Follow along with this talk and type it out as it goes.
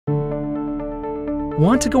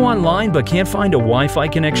Want to go online but can't find a Wi-Fi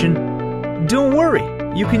connection? Don't worry,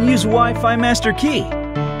 you can use WiFi Master Key.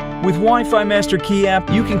 With WiFi Master Key app,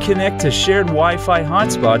 you can connect to shared Wi-Fi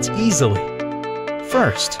hotspots easily.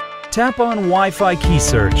 First, tap on Wi-Fi key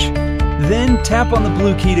search. Then tap on the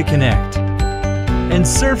blue key to connect. And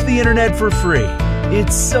surf the internet for free.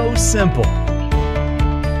 It's so simple.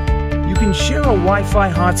 You can share a Wi-Fi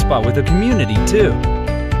hotspot with the community too.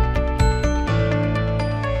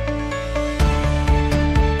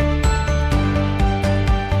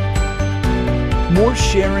 More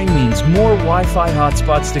sharing means more Wi-Fi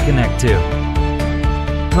hotspots to connect to.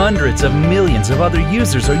 Hundreds of millions of other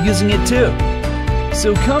users are using it too.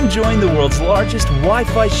 So come join the world's largest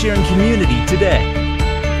Wi-Fi sharing community today.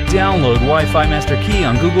 Download Wi-Fi Master Key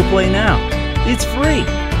on Google Play now. It's free.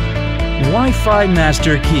 Wi-Fi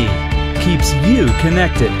Master Key keeps you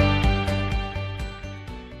connected.